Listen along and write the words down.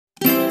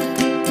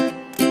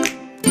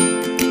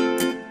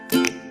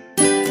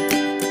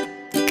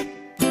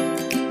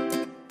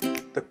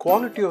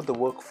quality of the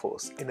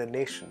workforce in a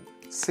nation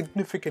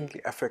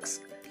significantly affects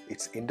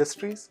its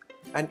industries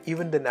and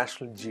even the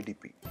national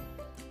GDP.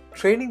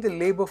 Training the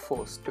labor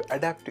force to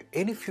adapt to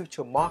any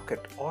future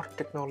market or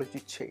technology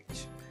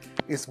change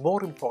is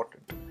more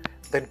important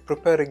than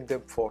preparing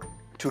them for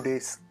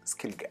today's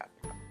skill gap.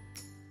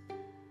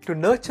 To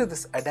nurture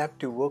this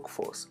adaptive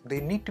workforce,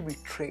 they need to be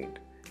trained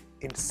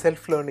in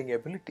self-learning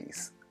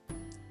abilities,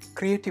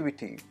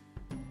 creativity,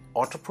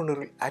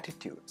 entrepreneurial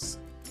attitudes,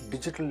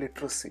 digital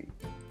literacy,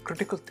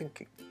 critical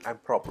thinking,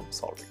 and problem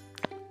solving.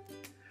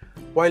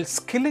 While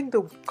skilling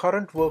the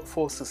current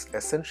workforce is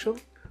essential,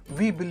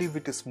 we believe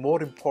it is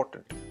more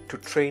important to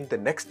train the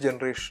next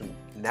generation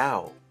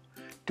now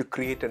to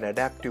create an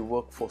adaptive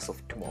workforce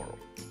of tomorrow.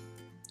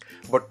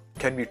 But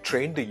can we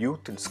train the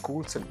youth in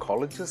schools and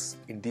colleges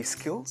in these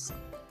skills?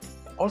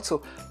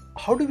 Also,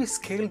 how do we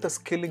scale the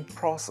skilling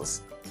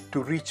process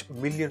to reach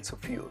millions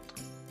of youth?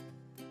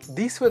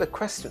 These were the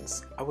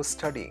questions I was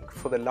studying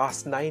for the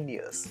last 9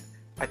 years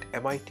at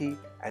MIT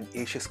and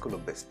Asia School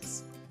of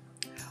Business.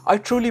 I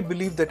truly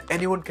believe that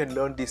anyone can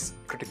learn these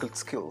critical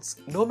skills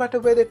no matter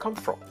where they come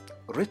from,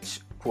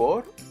 rich,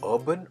 poor,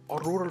 urban or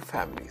rural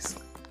families.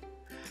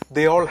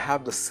 They all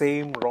have the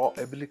same raw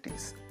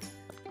abilities,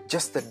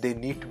 just that they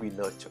need to be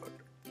nurtured.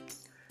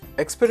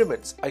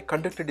 Experiments I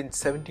conducted in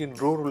 17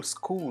 rural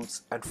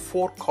schools and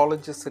 4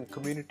 colleges and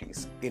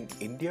communities in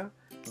India,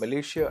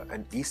 Malaysia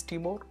and East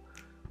Timor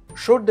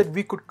showed that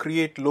we could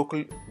create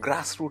local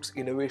grassroots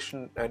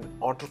innovation and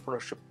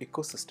entrepreneurship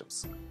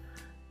ecosystems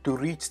to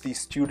reach these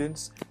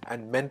students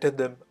and mentor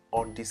them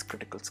on these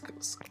critical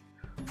skills.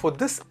 For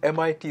this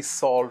MIT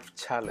Solve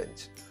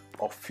challenge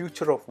of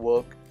future of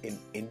work in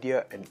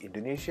India and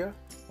Indonesia,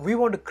 we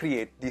want to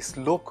create these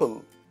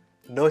local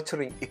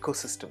nurturing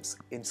ecosystems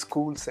in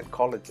schools and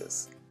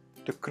colleges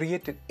to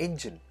create an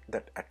engine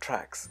that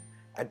attracts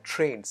and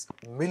trains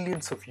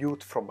millions of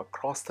youth from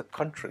across the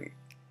country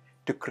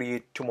to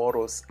create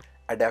tomorrow's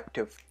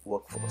adaptive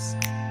workforce.